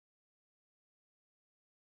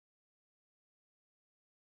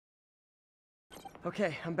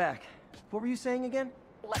Okay, I'm back. What were you saying again?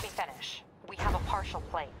 Let me finish. We have a partial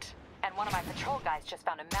plate, and one of my patrol guys just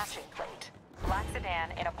found a matching plate. Black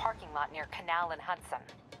sedan in a parking lot near Canal and Hudson.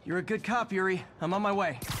 You're a good cop, Yuri. I'm on my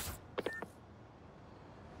way.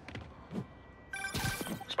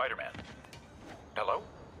 Spider-Man. Hello?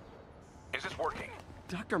 Is this working?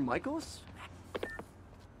 Dr. Michaels?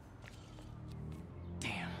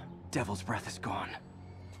 Damn, Devil's Breath is gone.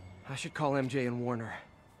 I should call MJ and warn her.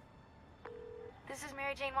 This is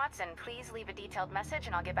Mary Jane Watson. Please leave a detailed message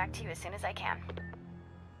and I'll get back to you as soon as I can.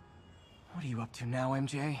 What are you up to now,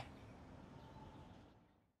 MJ?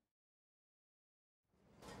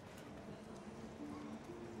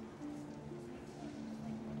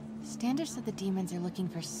 Stander said the demons are looking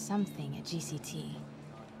for something at GCT.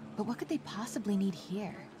 But what could they possibly need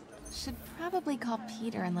here? Should probably call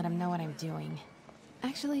Peter and let him know what I'm doing.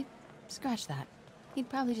 Actually, scratch that. He'd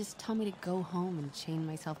probably just tell me to go home and chain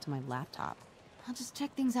myself to my laptop. I'll just check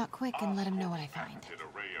things out quick and let him know what I find. An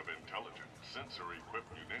array of intelligent, sensor-equipped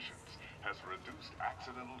munitions has reduced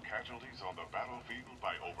accidental casualties on the battlefield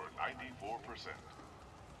by over 94%.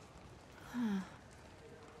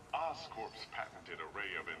 Oscorp's patented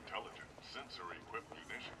array of intelligent, sensor-equipped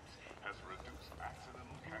munitions has reduced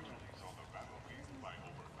accidental casualties on the battlefield by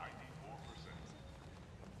over 94%.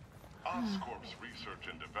 Oscorp's research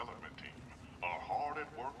and development team are hard at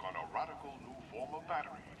work on a radical new form of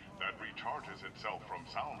battery that recharges itself from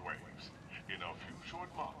sound waves. In a few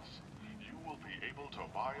short months, you will be able to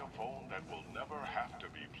buy a phone that will never have to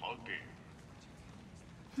be plugged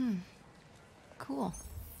in. Cool.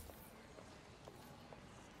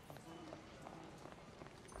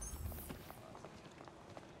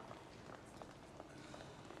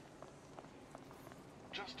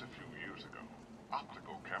 Just a few years ago,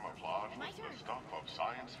 optical camouflage was the stuff of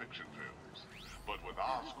science fiction films. But with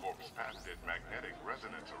Oscorp's patented magnetic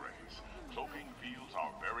resonance arrays, cloaking fields are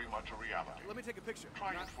very much a reality. Let me take a picture.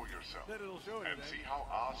 Try it for yourself Bet it'll show and anything. see how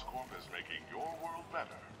Oscorp is making your world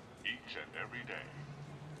better each and every day.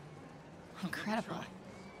 Incredible.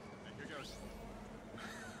 Here goes.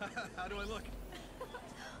 How do I look?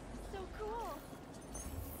 So cool.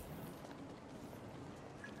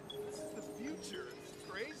 This is the future. It's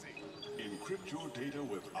crazy. Encrypt your data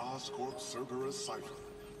with Oscorp's Cerberus Cipher,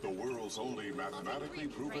 the world's only mathematically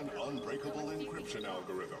proven unbreakable encryption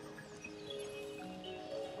algorithm.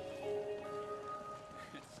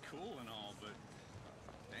 It's cool and all, but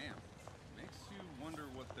damn, makes you wonder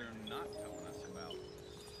what they're not telling us about.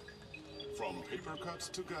 From paper cuts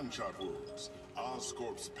to gunshot wounds,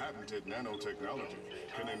 Oscorp's patented nanotechnology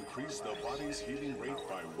can increase the body's healing rate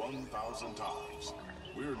by 1,000 times.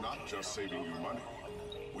 We're not just saving you money,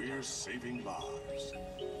 we're saving lives.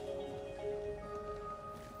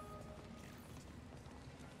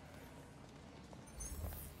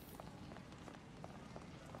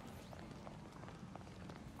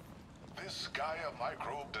 This Gaia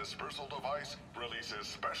microbe dispersal device releases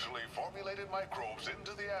specially formulated microbes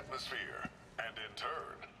into the atmosphere, and in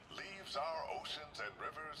turn, leaves our oceans and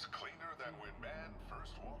rivers cleaner than when man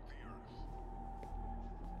first walked the earth.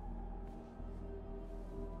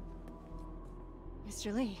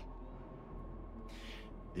 Mr. Lee.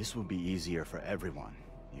 This will be easier for everyone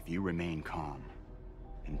if you remain calm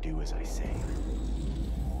and do as I say.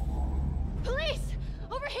 Police!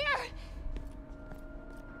 Over here!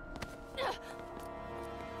 No!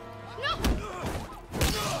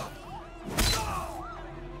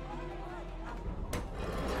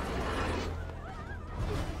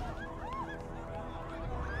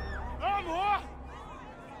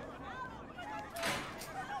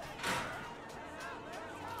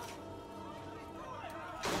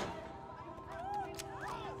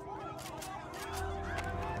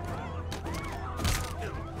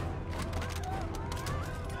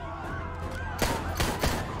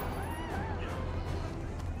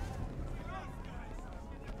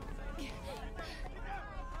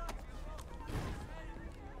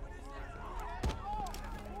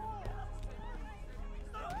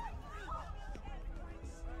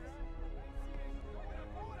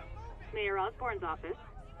 Mayor Osborne's office.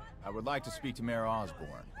 I would like to speak to Mayor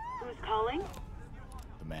Osborne. Who's calling?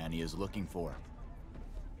 The man he is looking for.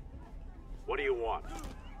 What do you want?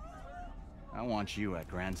 I want you at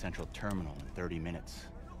Grand Central Terminal in 30 minutes.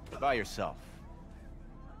 By yourself.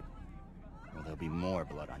 Or there'll be more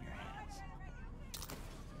blood on your hands.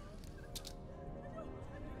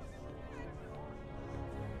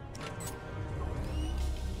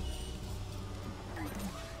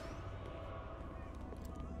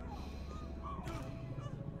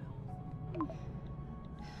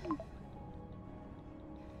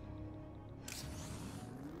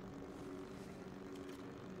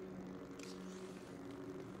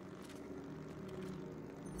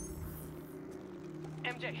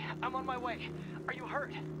 MJ, I'm on my way. Are you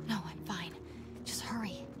hurt? No, I'm fine. Just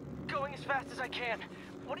hurry. Going as fast as I can.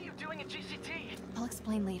 What are you doing at GCT? I'll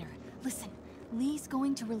explain later. Listen, Lee's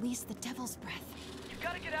going to release the Devil's Breath. You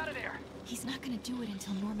gotta get out of there. He's not gonna do it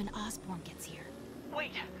until Norman Osborn gets here.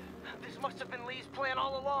 Wait, this must have been Lee's plan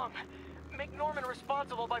all along. Make Norman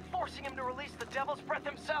responsible by forcing him to release the Devil's Breath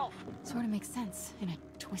himself. Sort of makes sense, in a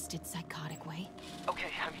twisted, psychotic way. Okay,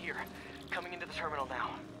 I'm here. Coming into the terminal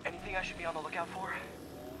now. Anything I should be on the lookout for?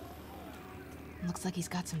 Looks like he's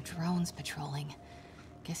got some drones patrolling.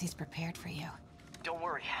 Guess he's prepared for you. Don't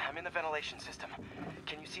worry, I'm in the ventilation system.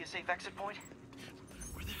 Can you see a safe exit point?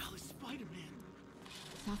 Where the hell is Spider-Man?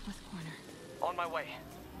 Southwest corner. On my way.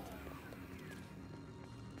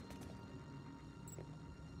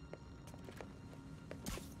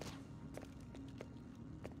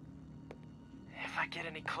 If I get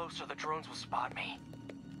any closer, the drones will spot me.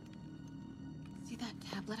 See that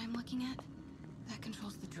tablet I'm looking at? That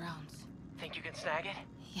controls the drones. Think you can snag it?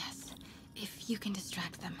 Yes, if you can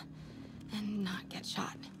distract them. And not get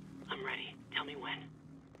shot. I'm ready. Tell me when.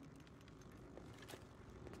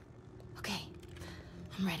 Okay,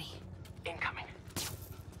 I'm ready. Incoming.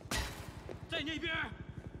 在那边。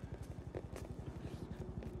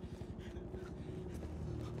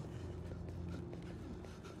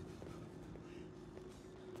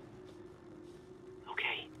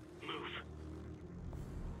Okay, move.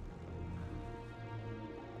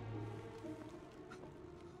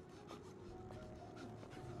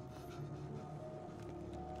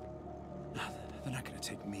 They're not gonna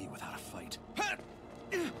take me without a fight.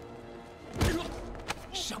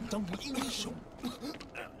 想当英雄。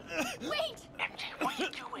 Wait! MJ, what are you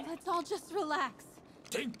doing? Let's all just relax.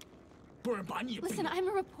 停，不然把你也 Listen, I'm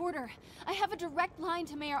a reporter. I have a direct line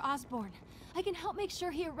to Mayor Osborn. I can help make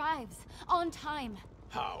sure he arrives on time.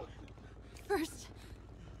 好， First,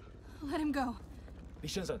 let him go. 李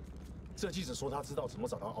先生，这记者说他知道怎么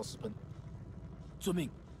找到奥斯本。遵命。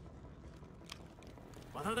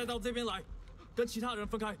把他带到这边来，跟其他人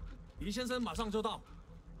分开。李先生马上就到。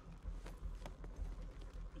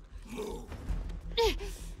Move.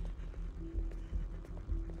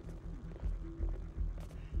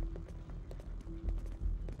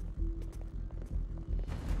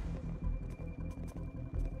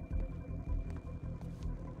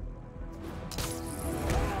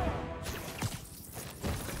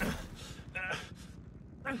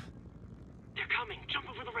 They're coming. Jump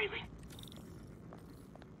over the railing.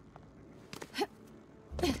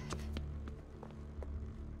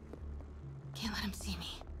 Can't let him see me.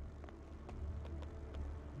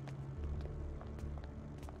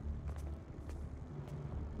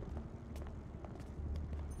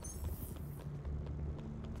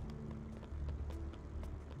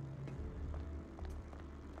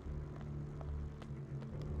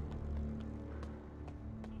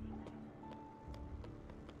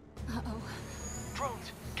 Uh-oh.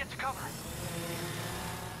 Drones, get to cover.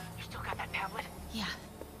 You still got that tablet? Yeah.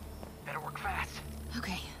 Better work fast.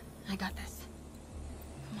 Okay, I got this.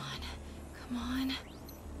 Come on. Come on.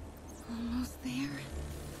 Almost there.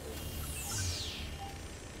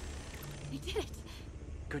 I did it!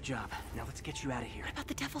 Good job. Now let's get you out of here. What about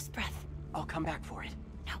the Devil's Breath? I'll come back for it.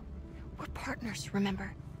 No, we're partners,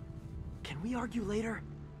 remember? Can we argue later?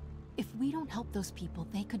 If we don't help those people,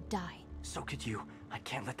 they could die. So could you. I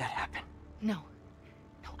can't let that happen. No.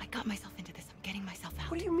 No, I got myself into this. I'm getting myself out.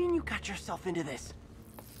 What do you mean you got yourself into this?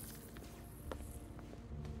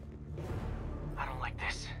 I don't like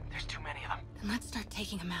this. There's too many of them. Then let's start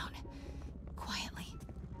taking them out. Quietly.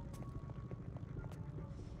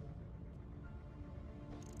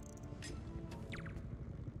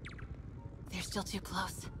 They're still too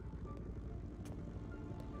close.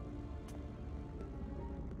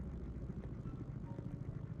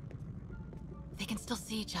 They can still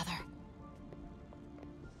see each other.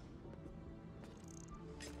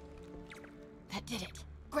 That did it.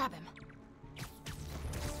 Grab him.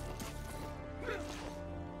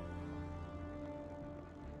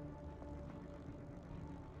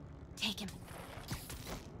 Take him.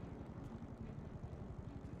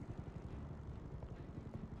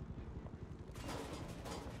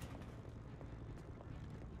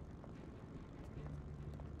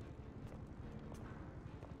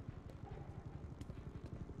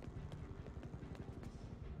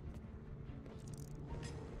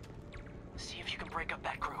 See if you can break up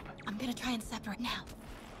that group. I'm gonna try and separate now.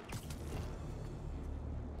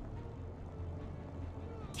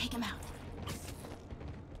 Take him out.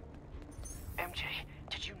 MJ,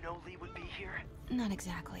 did you know Lee would be here? Not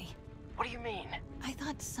exactly. What do you mean? I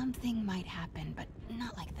thought something might happen, but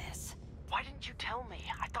not like this. Why didn't you tell me?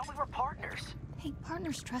 I thought we were partners. Hey,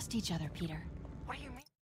 partners trust each other, Peter. What do you mean?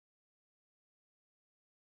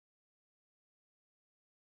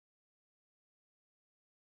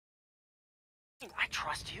 I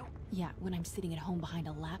trust you. Yeah, when I'm sitting at home behind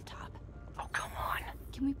a laptop. Oh, come on.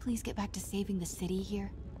 Can we please get back to saving the city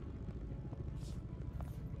here?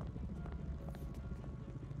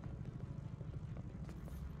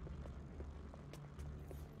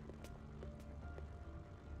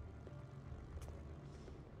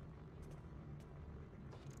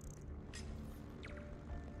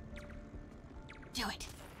 Do it.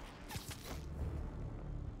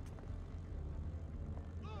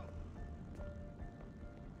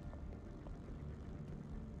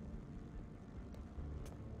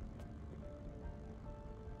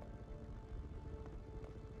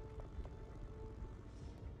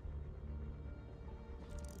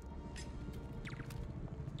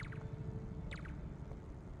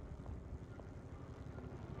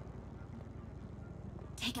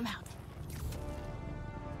 Take him out.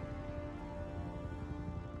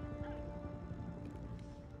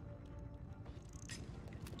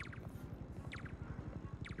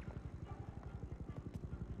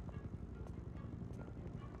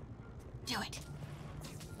 Do it.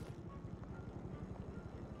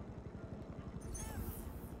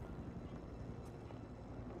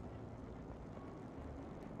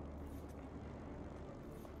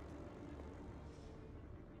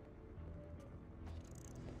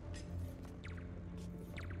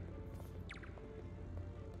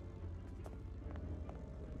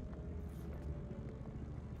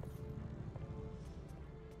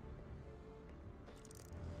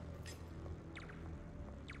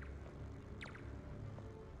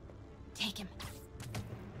 Take him.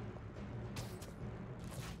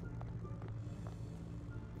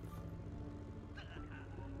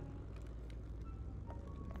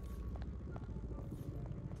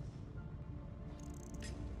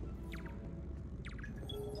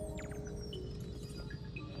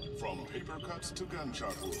 From paper cuts to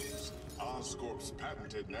gunshot wounds, Oscorp's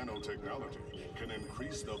patented nanotechnology can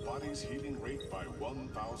increase the body's healing rate by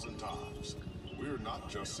 1,000 times. We're not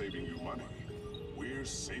just saving you money, we're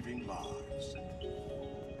saving lives.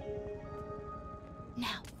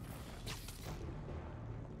 Now.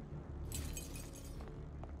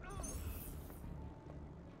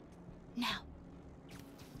 Now.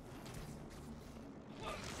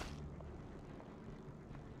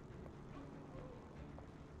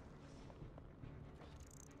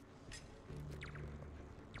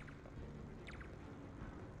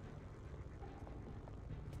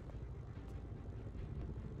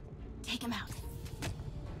 Take him out.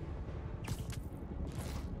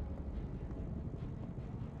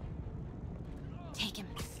 Take him.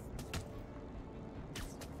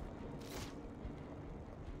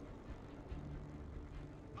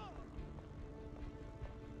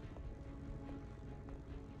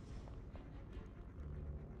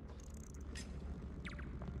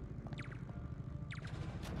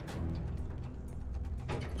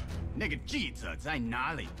那个记者在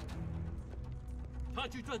哪里？他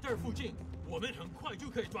就在这儿附近，我们很快就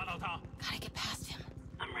可以抓到他。Gotta get past him.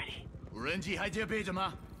 I'm ready。无人机还戒备着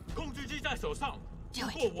吗？控制机在手上。Do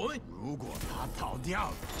it. 不过我们如果他逃掉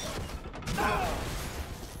了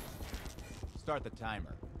Start the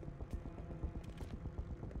timer.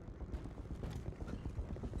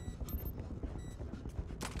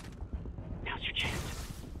 Now's your chance.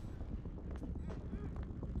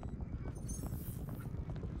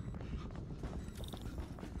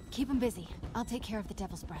 Keep him busy. I'll take care of the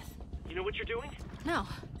Devil's Breath. You know what you're doing? No.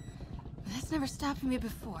 That's never stopped me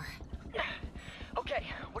before. Okay,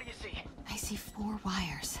 what do you see? I see 4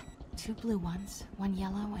 wires. 2 blue ones, 1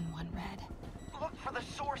 yellow, and 1 red. Look for the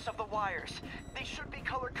source of the wires. They should be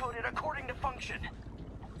color-coded according to function.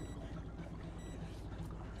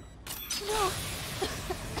 No!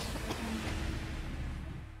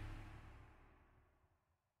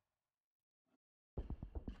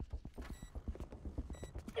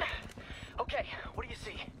 Okay, what do you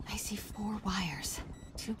see? I see 4 wires.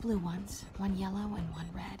 2 blue ones, 1 yellow, and 1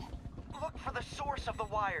 red. Look for the source of the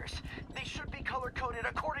wires. They should be color-coded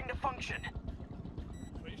according to function.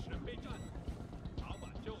 随时备战，老板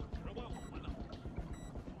就指望我们了。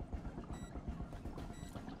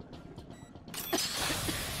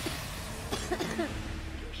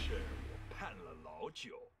这事我盼了老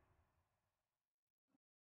久。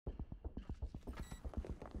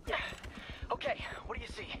Okay, what do you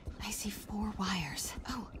see? I see 4 wires.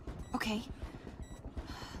 Oh, okay.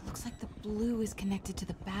 Looks like the blue is connected to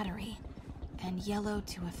the battery, and yellow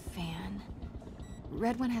to a fan.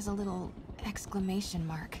 Red one has a little exclamation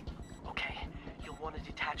mark. Okay, you'll want to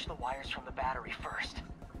detach the wires from the battery first.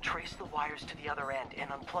 Trace the wires to the other end and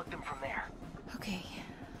unplug them from there. Okay,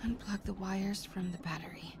 unplug the wires from the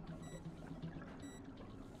battery.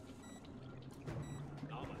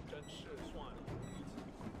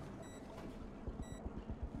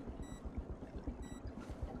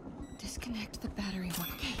 Disconnect the battery one.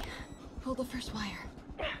 Okay, pull the first wire.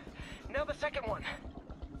 Now the second one.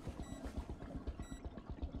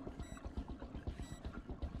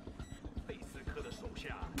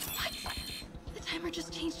 What? The timer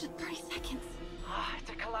just changed to 30 seconds. Ah, it's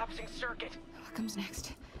a collapsing circuit. What comes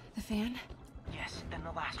next? The fan? Yes, then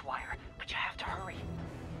the last wire. But you have to hurry.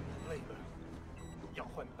 累了，要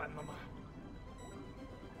换班了吗？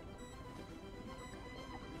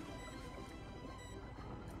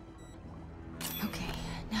 Okay,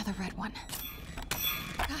 now the red one.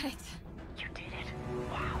 Got it. You did it.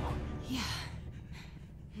 Wow. Yeah.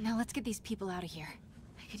 Now let's get these people out of here.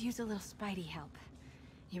 I could use a little Spidey help.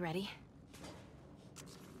 You ready?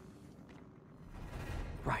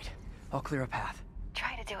 Right. I'll clear a path.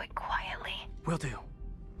 Try to do it quietly. Will do.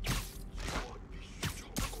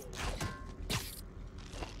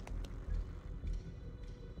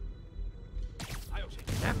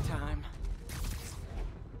 Nap time.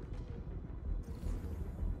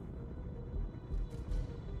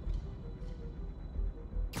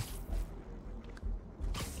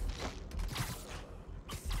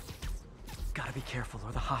 Gotta be careful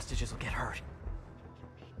or the hostages will get hurt.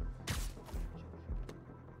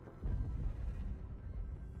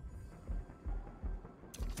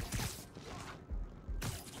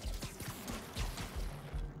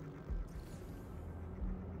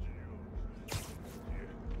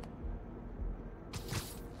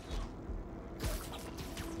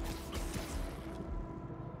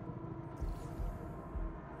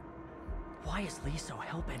 Why is Lee so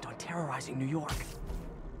hell-bent on terrorizing New York?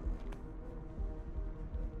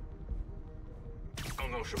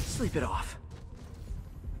 Sleep it off.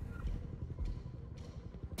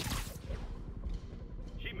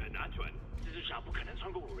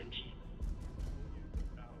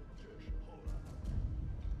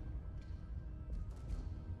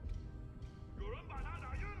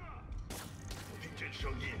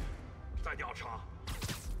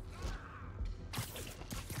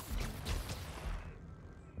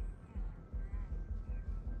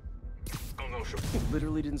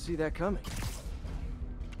 Literally didn't see that coming.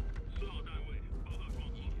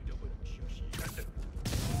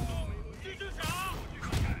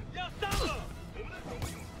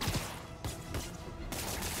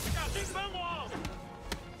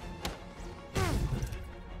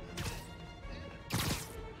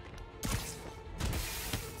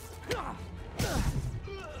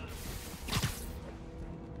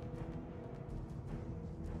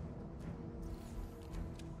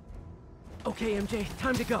 Okay, MJ,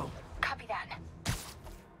 time to go. Copy that.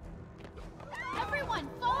 Everyone,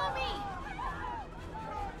 follow me!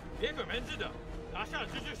 别给门子的，拿下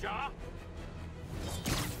蜘蛛侠！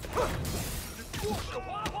我是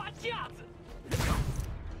花花架子。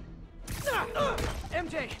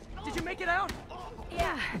MJ, did you make it out?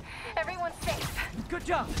 Yeah, everyone's safe. Good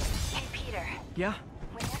job. Hey, Peter. Yeah?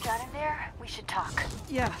 When you're done in there, we should talk.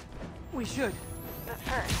 Yeah, we should. But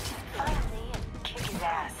first, find Lee and kick his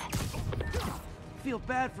ass. Feel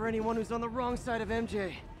bad for anyone who's on the wrong side of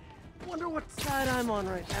MJ. Wonder what side I'm on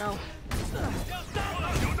right now.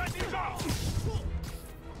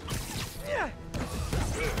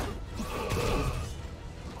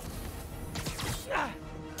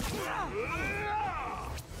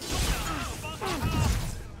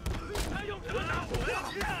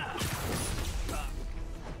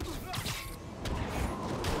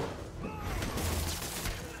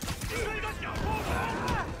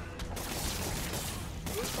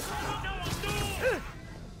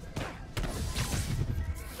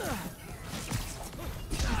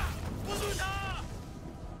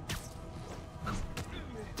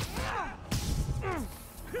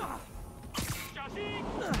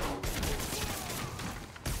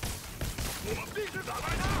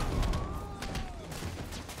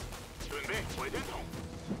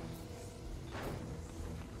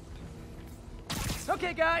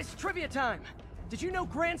 Okay, guys, trivia time. Did you know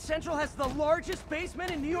Grand Central has the largest basement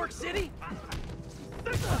in New York City?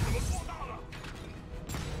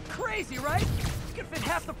 Crazy, right? You could fit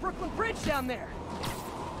half the Brooklyn Bridge down there.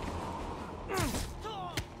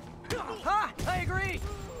 Ha! I agree.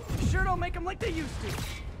 Sure don't make them like they used to.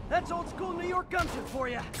 That's old school New York gumption for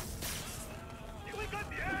you.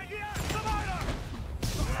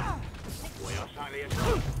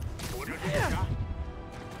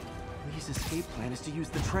 Lee's escape plan is to use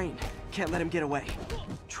the train. Can't let him get away.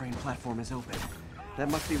 Train platform is open. That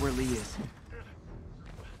must be where Lee is.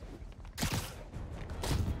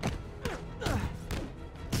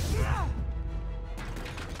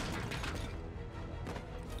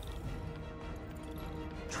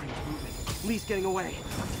 Train's moving. Lee's getting away.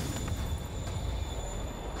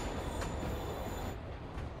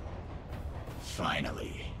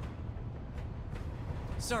 Finally.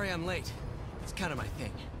 Sorry I'm late. It's kind of my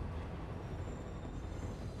thing.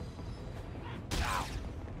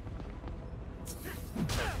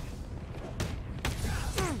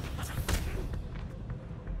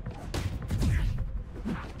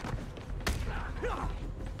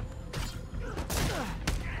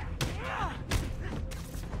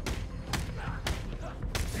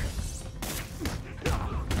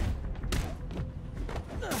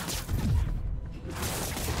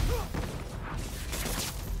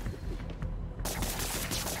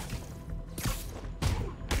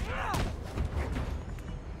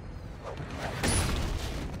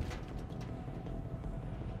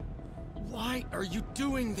 Why are you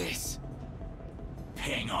doing this?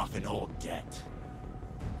 Paying off an old debt.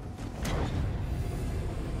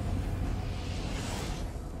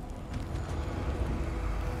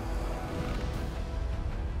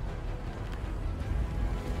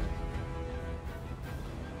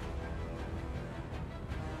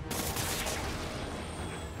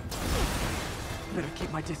 Better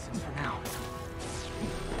keep my distance for now.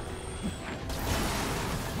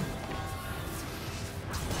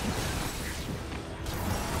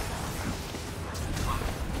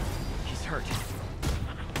 He's hurt.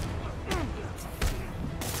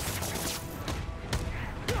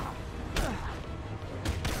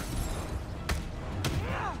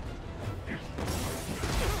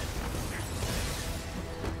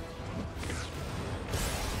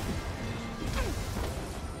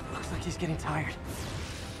 Looks like he's getting tired.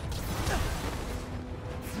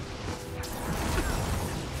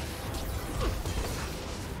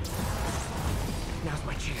 Now's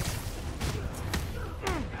my chance.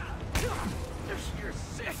 You're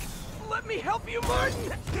sick. Let me help you,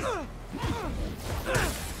 Martin!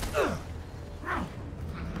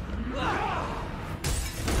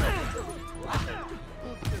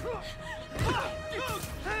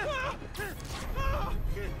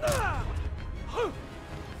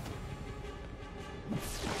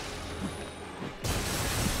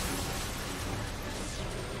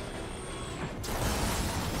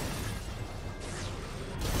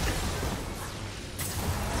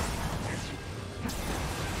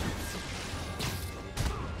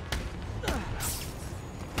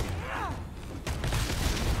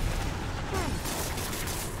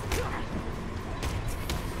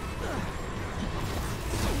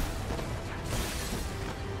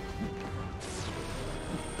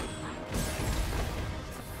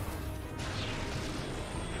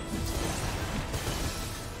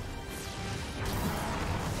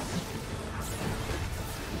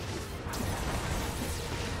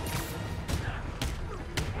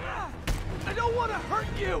 I don't want to hurt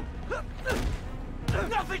you!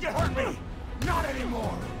 Nothing to hurt me! Not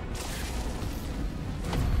anymore!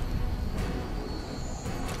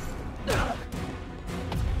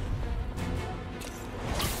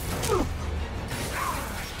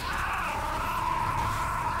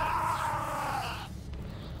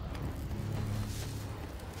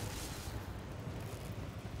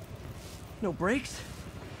 No brakes?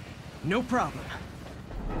 No problem.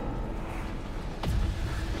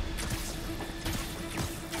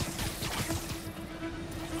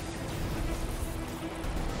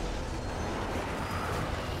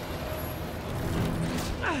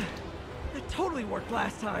 That totally worked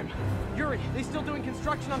last time. Yuri, they still doing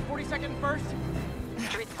construction on 42nd and 1st?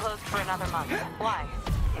 Street's closed for another month. Why?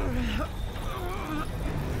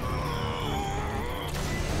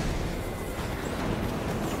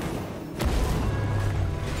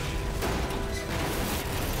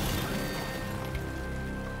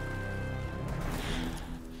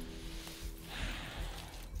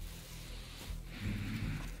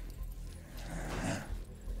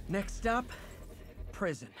 Next stop,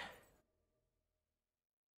 prison.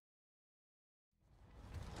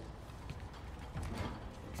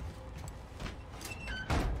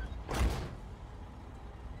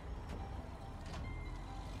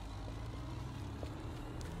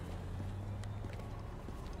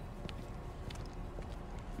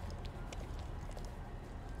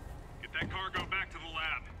 Get that cargo back to the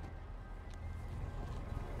lab.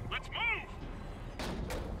 Let's move!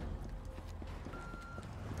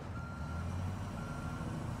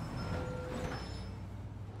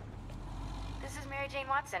 This is Mary Jane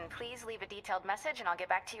Watson. Please leave a detailed message and I'll get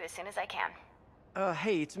back to you as soon as I can.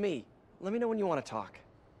 Hey, it's me. Let me know when you want to talk.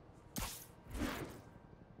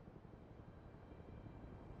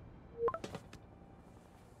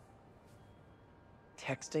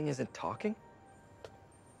 Texting isn't talking?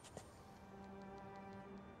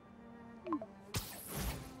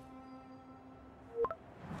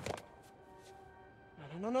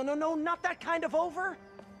 No, not that kind of over!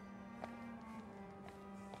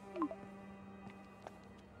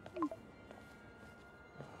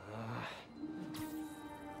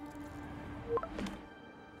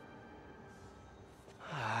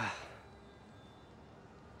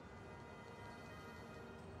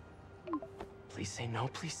 Please say no,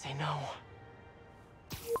 please say no.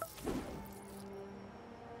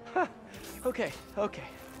 Huh. Okay.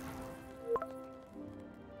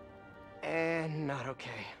 And not okay.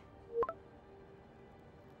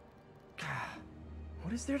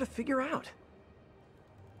 What is there to figure out?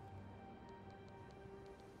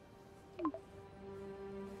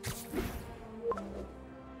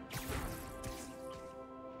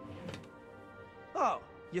 Oh,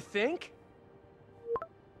 you think?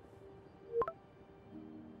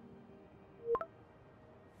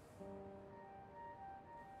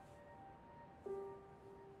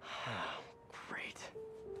 Great.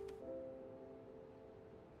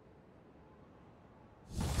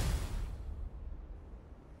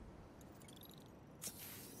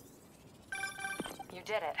 You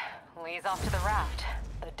did it. Lee's off to the raft.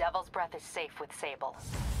 The Devil's Breath is safe with Sable.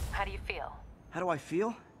 How do you feel? How do I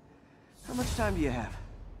feel? How much time do you have?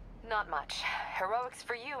 Not much. Heroics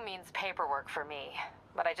for you means paperwork for me.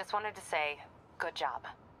 But I just wanted to say, good job.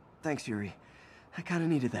 Thanks, Yuri. I kinda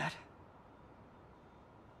needed that.